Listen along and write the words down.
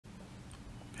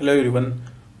Hello everyone,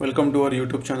 welcome to our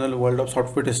YouTube channel World of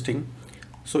Software Testing.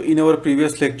 So in our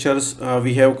previous lectures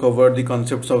we have covered the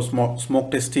concepts of smoke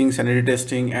testing, sanity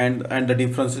testing and the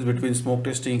differences between smoke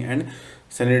testing and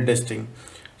sanity testing.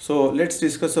 So let's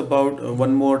discuss about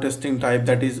one more testing type,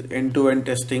 that is end-to-end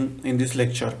testing in this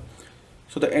lecture.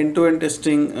 So the end-to-end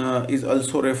testing is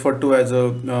also referred to as a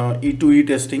E2E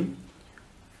testing.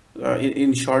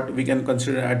 In short, we can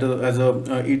consider it as a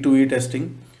E2E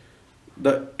testing.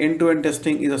 The end-to-end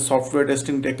testing is a software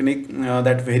testing technique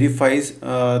that verifies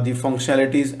the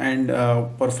functionalities and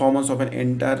performance of an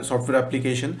entire software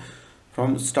application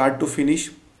from start to finish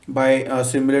by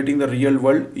simulating the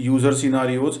real-world user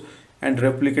scenarios and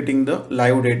replicating the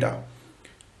live data.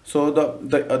 So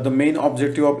the main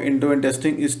objective of end-to-end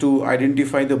testing is to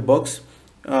identify the bugs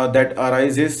that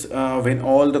arises when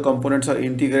all the components are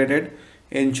integrated,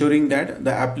 ensuring that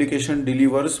the application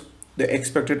delivers the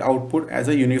expected output as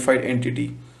a unified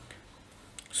entity.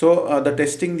 So the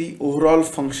testing the overall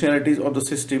functionalities of the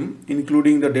system,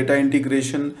 including the data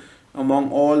integration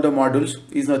among all the modules,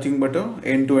 is nothing but a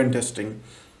end-to-end testing.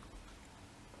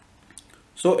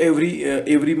 So every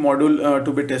module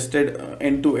to be tested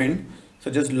end-to-end,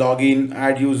 such as login,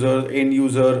 add user, end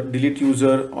user, delete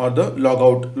user, or the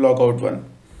logout one.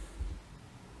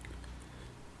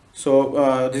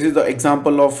 So this is the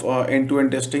example of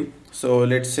end-to-end testing. So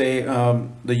let's say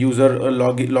the user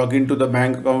log into the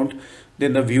bank account,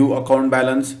 then the view account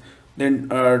balance, then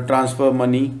transfer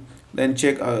money, then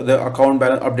check the account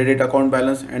balance, updated account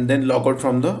balance, and then log out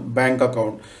from the bank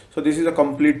account. So this is a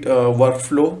complete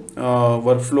workflow,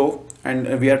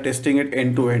 and we are testing it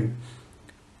end to end.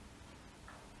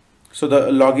 So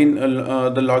the login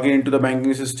into the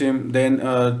banking system, then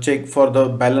check for the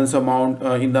balance amount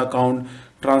in the account,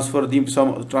 transfer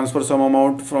some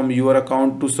amount from your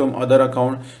account to some other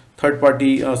account, third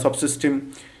party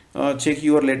subsystem, check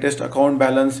your latest account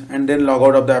balance, and then log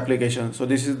out of the application. So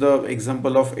this is the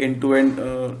example of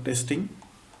end-to-end testing.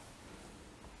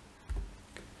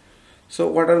 So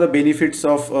what are the benefits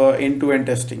of end-to-end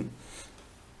testing?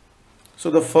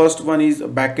 So the first one is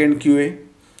backend QA.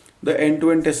 The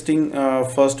end-to-end testing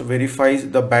first verifies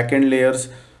the backend layers,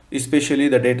 especially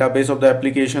the database of the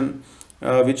application,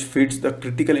 which feeds the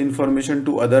critical information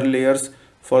to other layers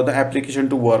for the application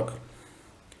to work.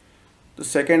 The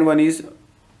second one is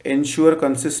ensure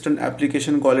consistent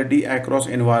application quality across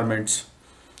environments.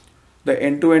 The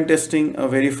end-to-end testing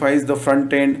verifies the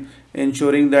front end,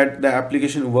 ensuring that the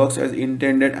application works as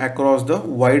intended across the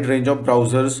wide range of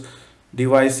browsers,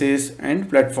 devices,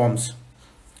 and platforms.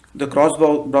 The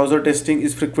cross-browser testing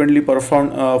is frequently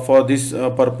performed for this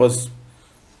purpose.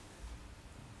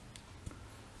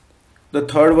 The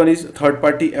third one is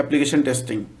third-party application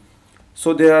testing.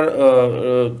 So there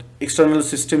are external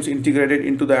systems integrated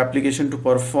into the application to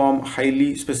perform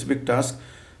highly specific tasks.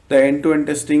 The end-to-end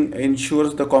testing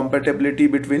ensures the compatibility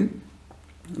between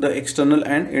the external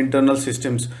and internal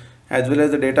systems, as well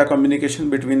as the data communication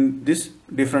between these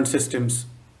different systems.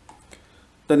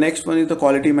 The next one is the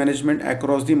quality management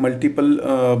across the multiple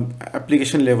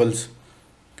application levels.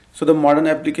 So the modern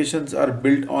applications are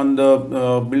built upon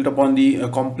the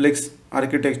complex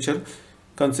architecture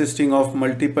consisting of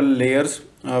multiple layers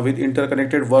with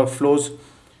interconnected workflows.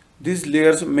 These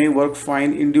layers may work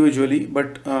fine individually,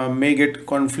 but may get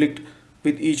conflict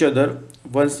with each other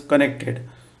once connected.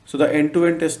 So the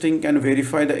end-to-end testing can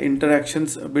verify the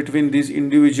interactions between these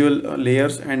individual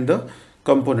layers and the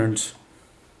components.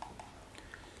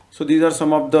 So these are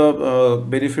some of the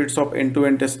benefits of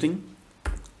end-to-end testing.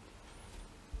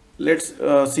 Let's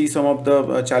see some of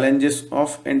the challenges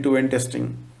of end-to-end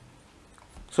testing.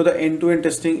 So the end-to-end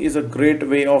testing is a great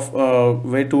way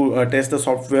to test the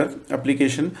software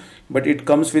application, but it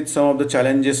comes with some of the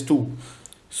challenges too.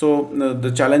 So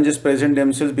the challenges present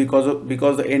themselves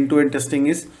because the end-to-end testing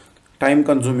is time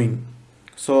consuming.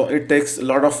 So it takes a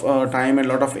lot of time and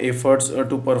a lot of efforts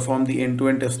to perform the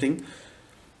end-to-end testing.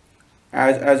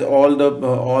 As all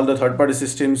the third-party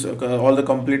systems, all the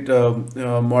complete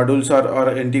modules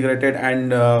are integrated,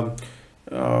 and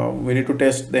we need to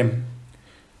test them.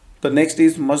 The next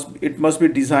is it must be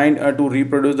designed to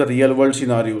reproduce the real-world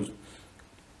scenarios.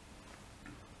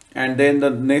 And then the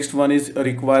next one is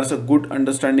requires a good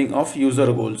understanding of user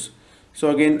goals. So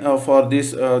again, for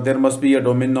this there must be a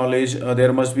domain knowledge,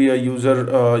 there must be a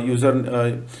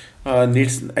user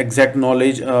needs exact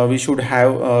knowledge we should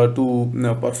have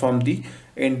to perform the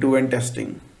end-to-end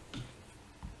testing.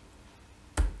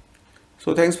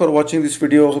 So thanks for watching this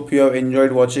video. Hope you have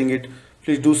enjoyed watching it.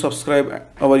 Please do subscribe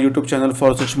our YouTube channel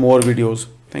for such more videos.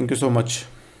 Thank you so much.